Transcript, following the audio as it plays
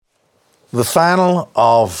The final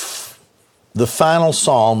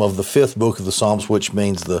psalm of the fifth book of the Psalms, which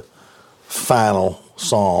means the final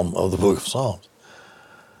psalm of the book of Psalms.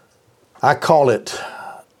 I call it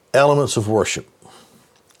elements of worship.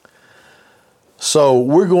 So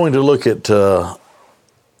we're going to look at the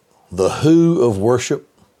who of worship,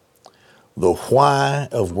 the why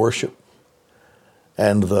of worship,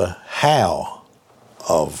 and the how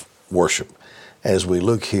of worship as we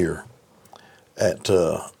look here at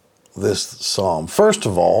this psalm. First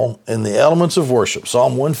of all, in the elements of worship,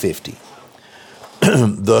 Psalm 150,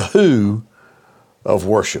 the who of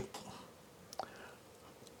worship.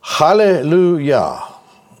 Hallelujah.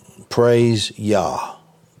 Praise Yah.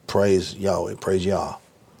 Praise Yahweh. Praise Yah.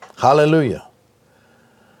 Hallelujah.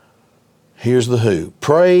 Here's the who.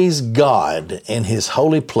 Praise God in His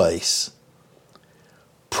holy place.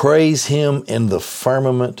 Praise Him in the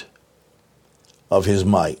firmament of His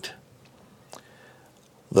might.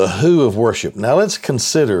 The who of worship. Now let's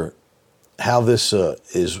consider how this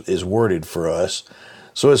is worded for us.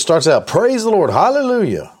 So it starts out, praise the Lord,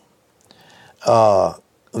 hallelujah.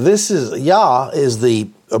 This is, Yah is the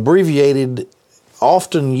abbreviated,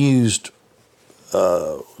 often used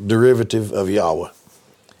derivative of Yahweh.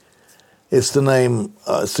 It's the name,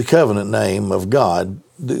 it's the covenant name of God,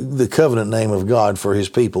 the covenant name of God for His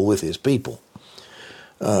people with His people.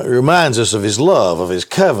 It reminds us of His love, of His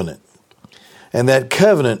covenant. And that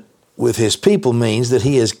covenant with His people means that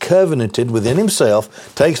He has covenanted within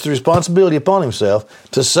Himself, takes the responsibility upon Himself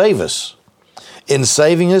to save us. In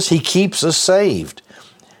saving us, He keeps us saved.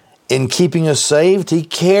 In keeping us saved, He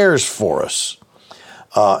cares for us.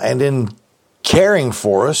 And in caring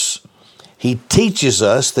for us, He teaches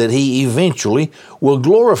us that He eventually will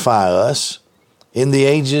glorify us in the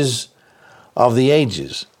ages of the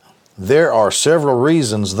ages. There are several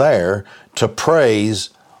reasons there to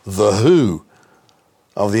praise the who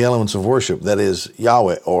of the elements of worship, that is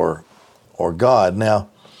Yahweh or God. Now,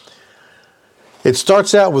 it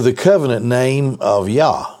starts out with the covenant name of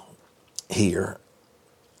Yah here,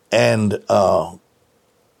 and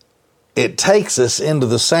it takes us into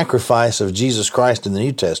the sacrifice of Jesus Christ in the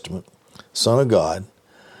New Testament, Son of God.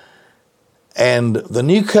 And the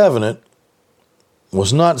new covenant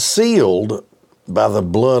was not sealed by the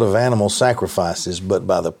blood of animal sacrifices, but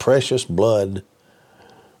by the precious blood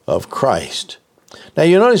of Christ. Now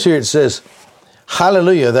you notice here it says,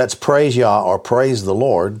 hallelujah, that's praise Yah or praise the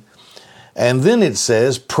Lord. And then it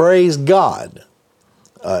says, praise God.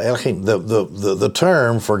 Elohim, the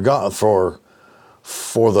term for God, for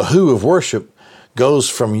the who of worship goes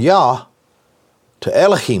from Yah to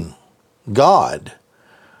Elohim, God.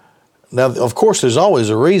 Now, of course, there's always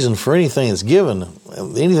a reason for anything that's given,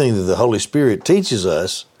 anything that the Holy Spirit teaches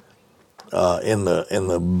us in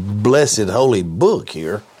the blessed holy book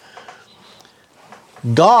here.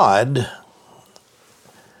 God,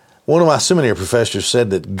 one of my seminary professors said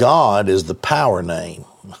that God is the power name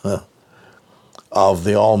of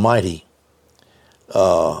the Almighty.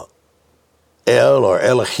 El or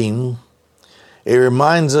Elohim, it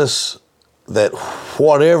reminds us that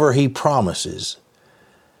whatever He promises,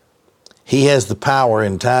 He has the power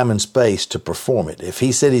in time and space to perform it. If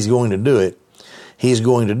He said He's going to do it, He's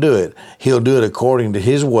going to do it. He'll do it according to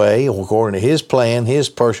His way, according to His plan, His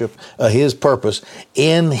purpose,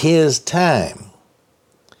 in His time.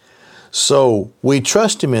 So we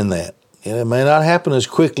trust Him in that. And it may not happen as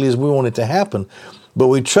quickly as we want it to happen, but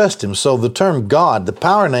we trust Him. So the term God, the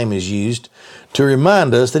power name, is used to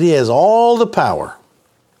remind us that He has all the power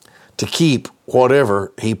to keep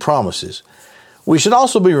whatever He promises. We should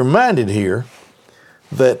also be reminded here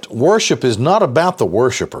that worship is not about the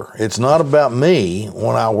worshiper. It's not about me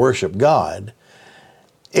when I worship God.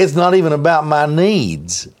 It's not even about my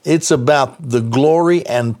needs. It's about the glory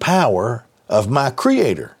and power of my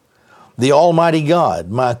Creator, the Almighty God,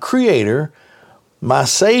 my Creator, my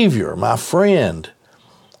Savior, my friend,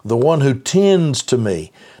 the one who tends to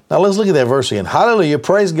me. Now let's look at that verse again. Hallelujah,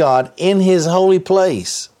 praise God in His holy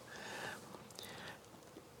place.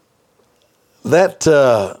 That's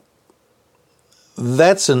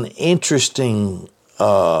an interesting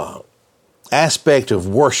aspect of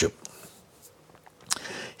worship.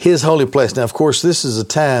 His holy place. Now, of course, this is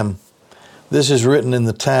written in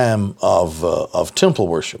the time of temple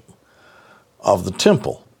worship, of the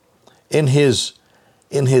temple, in His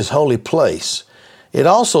holy place. It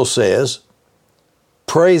also says,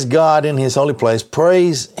 praise God in His holy place,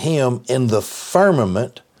 praise Him in the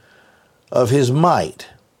firmament of His might.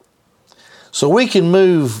 So we can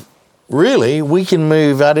move,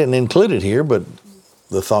 I didn't include it here, but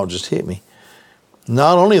the thought just hit me.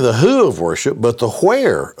 Not only the who of worship, but the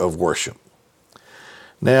where of worship.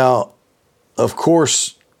 Now, of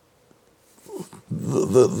course,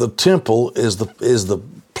 the temple is the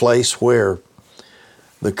place where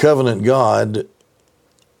the covenant God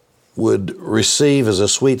would receive as a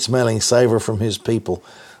sweet-smelling savor from his people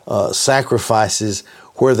sacrifices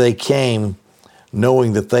where they came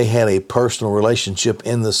knowing that they had a personal relationship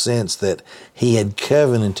in the sense that he had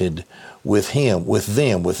covenanted with them,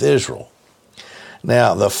 with Israel.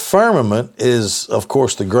 Now, the firmament is, of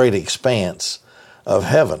course, the great expanse of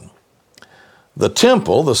heaven. The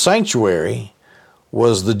temple, the sanctuary,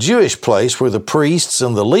 was the Jewish place where the priests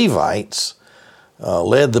and the Levites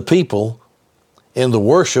led the people in the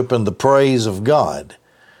worship and the praise of God.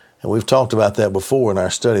 And we've talked about that before in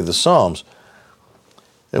our study of the Psalms.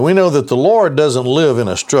 And we know that the Lord doesn't live in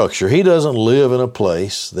a structure. He doesn't live in a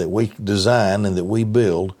place that we design and that we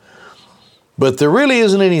build. But there really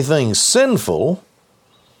isn't anything sinful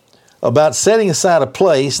about setting aside a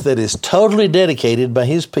place that is totally dedicated by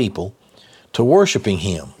his people to worshiping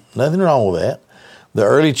him. Nothing wrong with that. The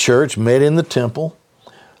early church met in the temple.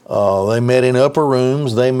 They met in upper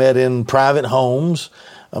rooms. They met in private homes.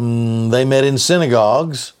 They met in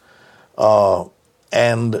synagogues.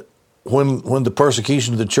 And when the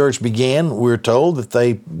persecution of the church began, we're told that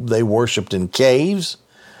they worshiped in caves.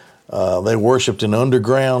 They worshiped in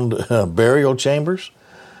underground burial chambers.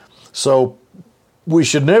 So we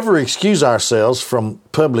should never excuse ourselves from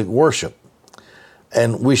public worship.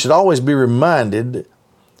 And we should always be reminded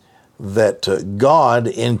that God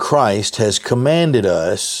in Christ has commanded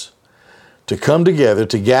us to come together,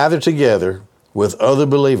 to gather together with other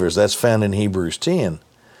believers. That's found in Hebrews 10.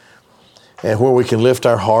 And where we can lift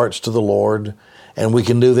our hearts to the Lord, and we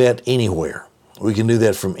can do that anywhere. We can do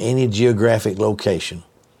that from any geographic location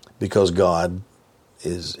because God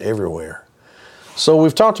is everywhere. So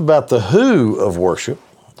we've talked about the who of worship,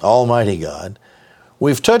 Almighty God.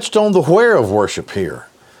 We've touched on the where of worship here,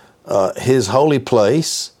 his holy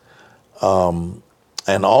place, and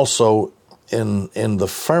also in the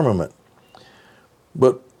firmament.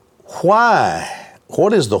 But why?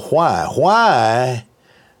 What is the why? Why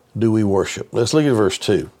do we worship? Let's look at verse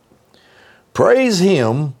 2. Praise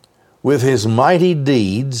him with his mighty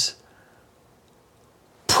deeds.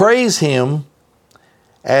 Praise him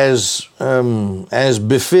as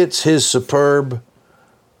befits his superb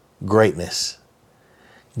greatness.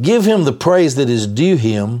 Give him the praise that is due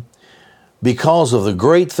him because of the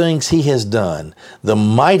great things he has done, the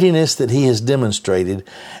mightiness that he has demonstrated,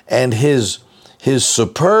 and his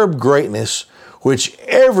superb greatness, which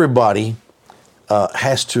everybody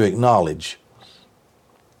has to acknowledge.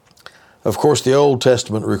 Of course, the Old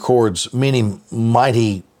Testament records many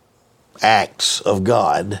mighty acts of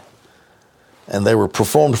God, and they were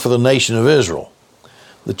performed for the nation of Israel,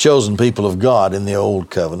 the chosen people of God in the Old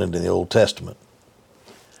Covenant, in the Old Testament.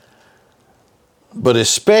 But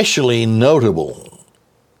especially notable,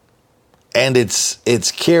 and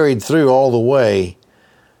it's carried through all the way,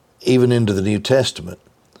 even into the New Testament,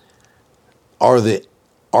 are the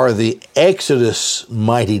Exodus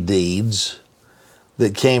mighty deeds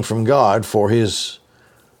that came from God for his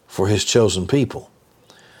chosen people.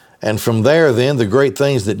 And from there then, the great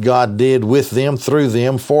things that God did with them, through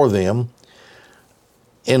them, for them,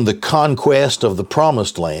 in the conquest of the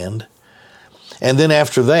promised land. And then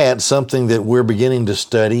after that, something that we're beginning to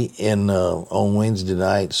study on Wednesday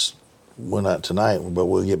nights, well, not tonight, but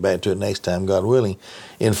we'll get back to it next time, God willing,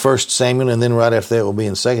 in 1 Samuel, and then right after that will be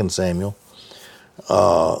in 2 Samuel,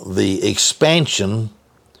 the expansion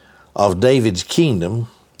of David's kingdom,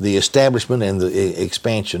 the establishment and the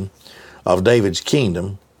expansion of David's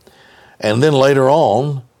kingdom, and then later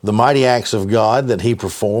on, the mighty acts of God that he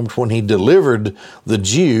performed when he delivered the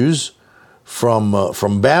Jews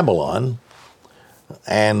from Babylon,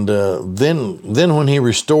 and then when he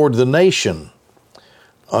restored the nation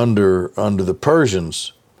under the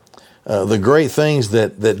Persians, the great things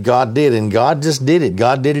that God did, and God just did it.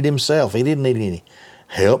 God did it himself. He didn't need any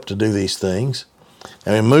help to do these things.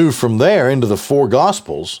 And we move from there into the four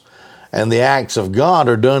Gospels, and the acts of God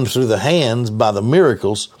are done through the hands by the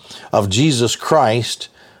miracles of Jesus Christ,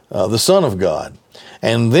 the Son of God.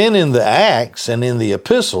 And then in the Acts and in the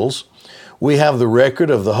epistles, we have the record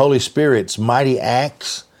of the Holy Spirit's mighty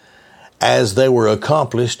acts as they were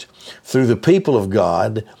accomplished through the people of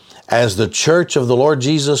God, as the church of the Lord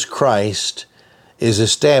Jesus Christ is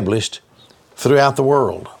established throughout the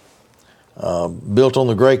world. Built on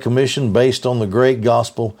the Great Commission, based on the great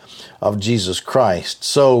gospel of Jesus Christ.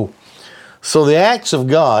 So the acts of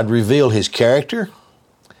God reveal his character,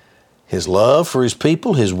 his love for his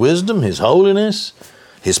people, his wisdom, his holiness,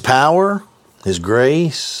 his power, his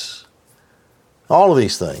grace, all of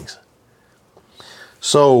these things.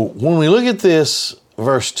 So when we look at this,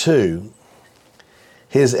 verse 2,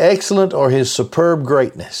 his excellent or his superb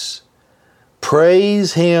greatness.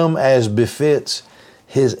 Praise him as befits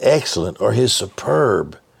his excellent or his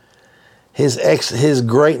superb, his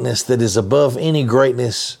greatness that is above any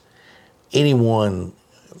greatness anyone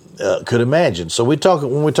could imagine. So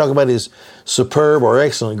when we talk about his superb or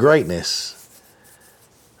excellent greatness,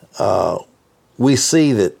 we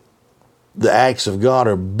see that the acts of God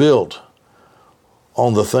are built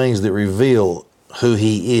on the things that reveal who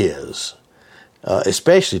he is,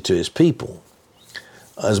 especially to his people.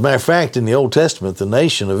 As a matter of fact, in the Old Testament, the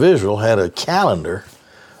nation of Israel had a calendar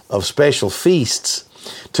of special feasts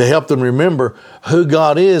to help them remember who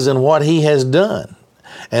God is and what he has done.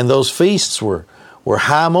 And those feasts were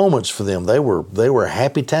high moments for them. They were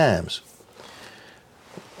happy times.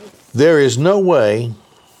 There is no way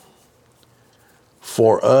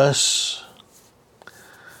for us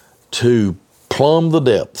to plumb the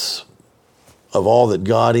depths of all that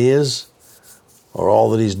God is or all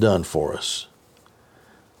that he's done for us.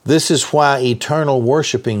 This is why eternally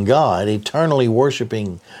worshiping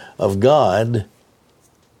of God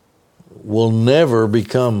will never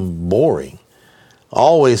become boring.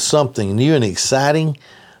 Always something new and exciting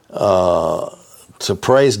to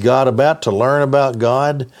praise God about, to learn about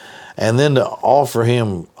God, and then to offer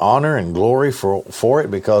him honor and glory for it,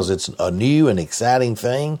 because it's a new and exciting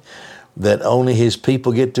thing that only his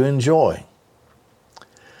people get to enjoy.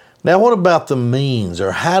 Now, what about the means,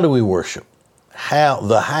 or how do we worship?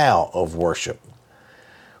 The how of worship.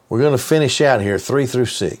 We're going to finish out here 3 through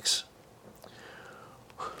 6.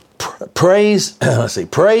 Praise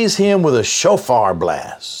him with a shofar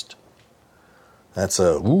blast. That's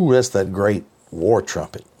that great war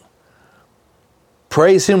trumpet.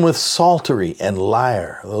 Praise him with psaltery and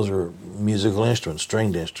lyre. Those are musical instruments,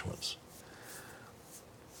 stringed instruments.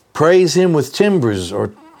 Praise him with timbres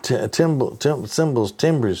or cymbals,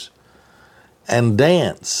 timbres, and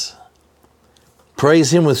dance.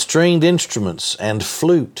 Praise him with stringed instruments and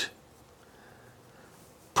flute.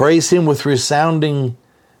 Praise him with resounding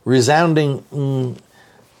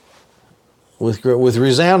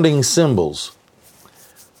cymbals.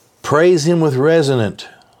 Praise him with resonant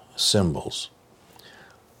cymbals.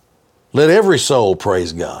 Let every soul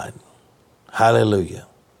praise God. Hallelujah.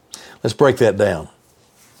 Let's break that down.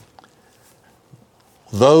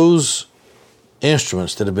 Those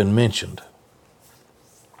instruments that have been mentioned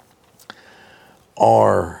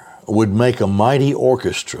would make a mighty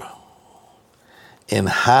orchestra in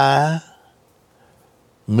high,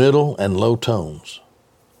 middle, and low tones.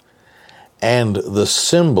 And the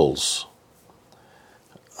cymbals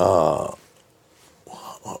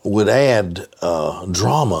would add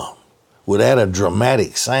drama, would add a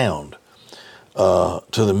dramatic sound to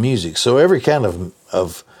the music. So every kind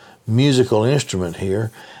of musical instrument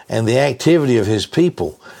here, and the activity of his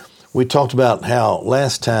people. We talked about how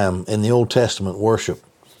last time in the Old Testament worship,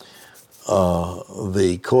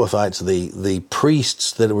 the Kohathites, the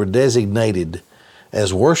priests that were designated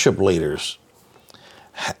as worship leaders,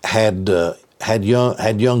 had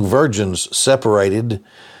young virgins separated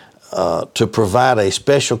to provide a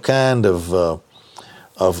special kind of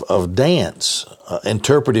dance,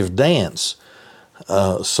 interpretive dance,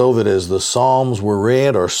 so that as the psalms were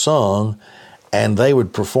read or sung, and they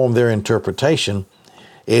would perform their interpretation,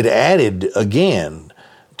 it added again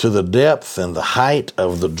to the depth and the height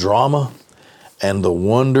of the drama and the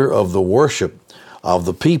wonder of the worship of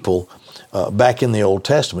the people back in the Old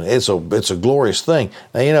Testament. It's a glorious thing.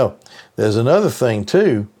 Now, there's another thing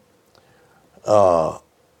too.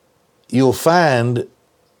 You'll find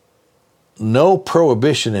no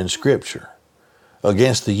prohibition in Scripture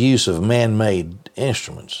against the use of man-made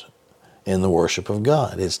instruments in the worship of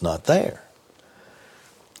God. It's not there.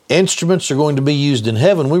 Instruments are going to be used in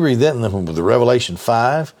heaven. We read that in the Revelation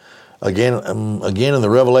 5, again in the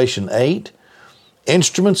Revelation 8.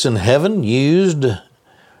 Instruments in heaven used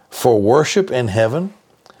for worship in heaven.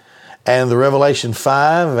 And the Revelation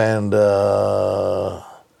 5 and the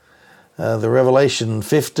Revelation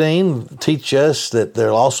 15 teach us that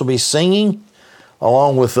there'll also be singing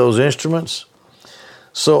along with those instruments.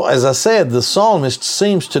 So, as I said, the psalmist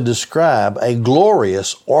seems to describe a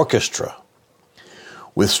glorious orchestra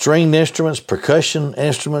with stringed instruments, percussion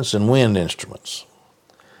instruments, and wind instruments.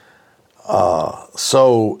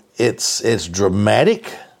 So it's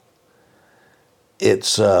dramatic.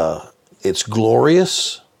 It's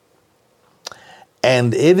glorious,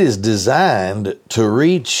 and it is designed to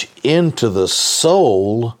reach into the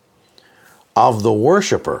soul of the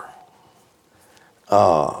worshiper.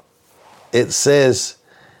 It says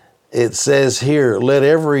here, let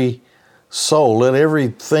every soul, let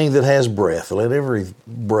everything that has breath, let every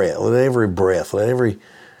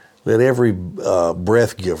Let every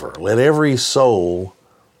breath giver, let every soul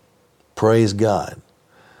praise God.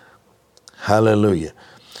 Hallelujah.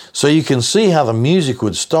 So you can see how the music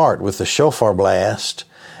would start with the shofar blast,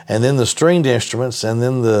 and then the stringed instruments, and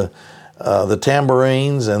then the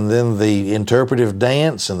tambourines, and then the interpretive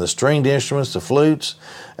dance, and the stringed instruments, the flutes,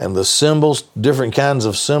 and the cymbals, different kinds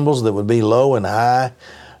of cymbals that would be low and high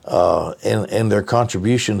in their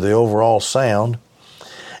contribution to the overall sound.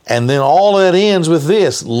 And then all that ends with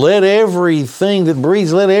this: let everything that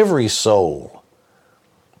breathes, let every soul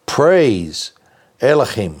praise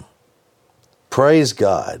Elohim. Praise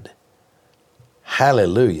God.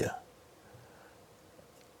 Hallelujah.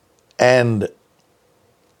 And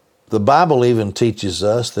the Bible even teaches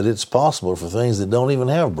us that it's possible for things that don't even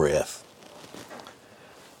have breath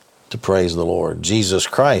to praise the Lord. Jesus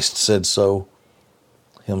Christ said so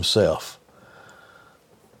himself.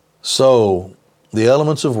 So, the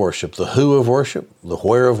elements of worship, the who of worship, the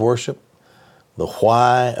where of worship, the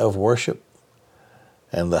why of worship,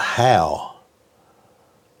 and the how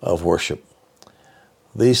of worship.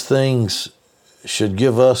 These things should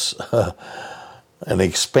give us an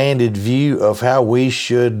expanded view of how we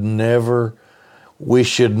should never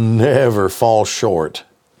fall short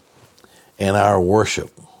in our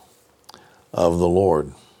worship of the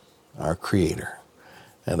Lord, our Creator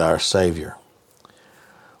and our Savior.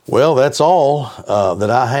 Well, that's all that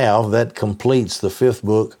I have. That completes the 5th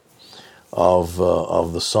book of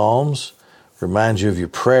the Psalms. Reminds you of your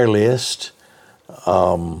prayer list.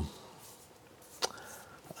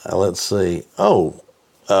 Let's see.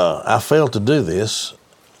 I failed to do this,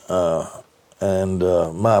 and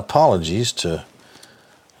my apologies to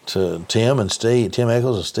Tim and Steve, Tim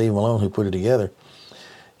Eccles and Steve Malone, who put it together.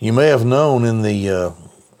 You may have known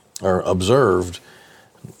or observed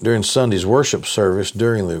during Sunday's worship service,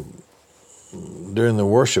 during the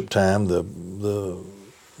worship time, the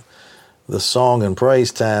song and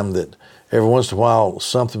praise time, that every once in a while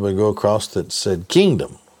something would go across that said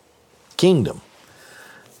kingdom, kingdom.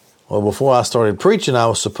 Well, before I started preaching, I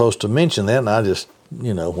was supposed to mention that, and I just,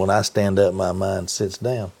 when I stand up, my mind sits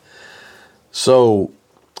down. So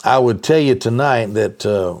I would tell you tonight that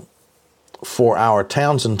for our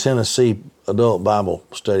Townsend, Tennessee Adult Bible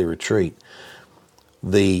Study Retreat,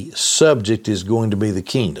 the subject is going to be the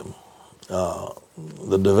kingdom. The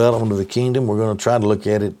development of the kingdom. We're going to try to look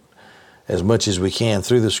at it as much as we can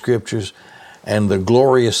through the Scriptures, and the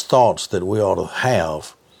glorious thoughts that we ought to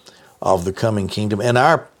have of the coming kingdom, and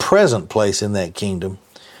our present place in that kingdom,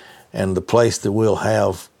 and the place that we'll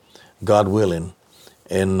have, God willing,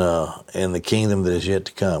 in the kingdom that is yet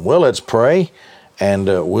to come. Well, let's pray, and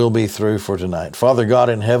we'll be through for tonight. Father God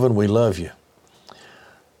in heaven, we love you.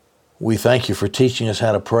 We thank you for teaching us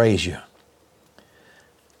how to praise you,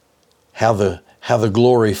 how the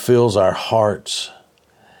glory fills our hearts,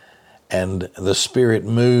 and the Spirit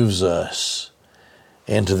moves us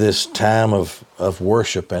into this time of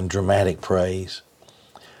worship and dramatic praise.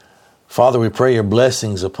 Father, we pray your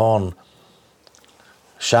blessings upon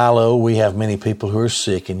Shiloh. We have many people who are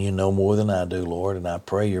sick, and you know more than I do, Lord, and I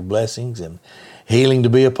pray your blessings and healing to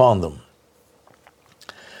be upon them.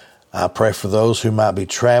 I pray for those who might be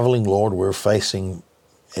traveling. Lord, we're facing,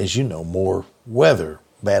 as you know, more weather,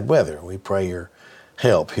 bad weather. We pray your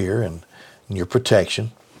help here and your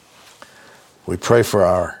protection. We pray for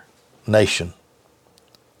our nation.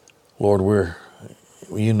 Lord, we're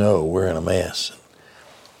in a mess.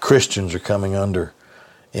 Christians are coming under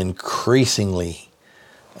increasingly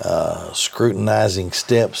scrutinizing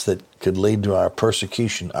steps that could lead to our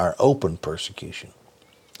persecution, our open persecution.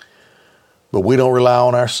 But we don't rely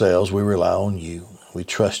on ourselves. We rely on you. We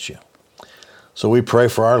trust you. So we pray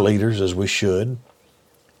for our leaders as we should,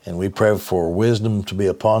 and we pray for wisdom to be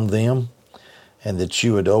upon them, and that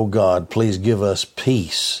you would, oh God, please give us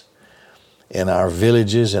peace in our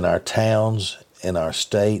villages, in our towns, in our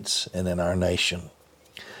states, and in our nation.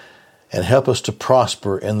 And help us to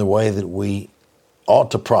prosper in the way that we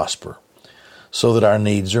ought to prosper, so that our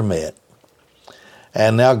needs are met.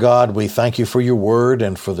 And now, God, we thank you for your word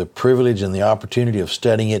and for the privilege and the opportunity of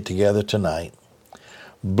studying it together tonight.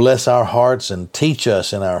 Bless our hearts and teach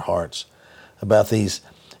us in our hearts about these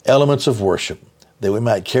elements of worship, that we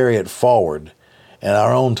might carry it forward in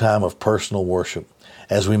our own time of personal worship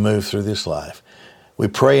as we move through this life. We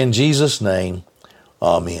pray in Jesus' name.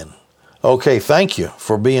 Amen. Okay, thank you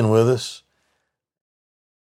for being with us.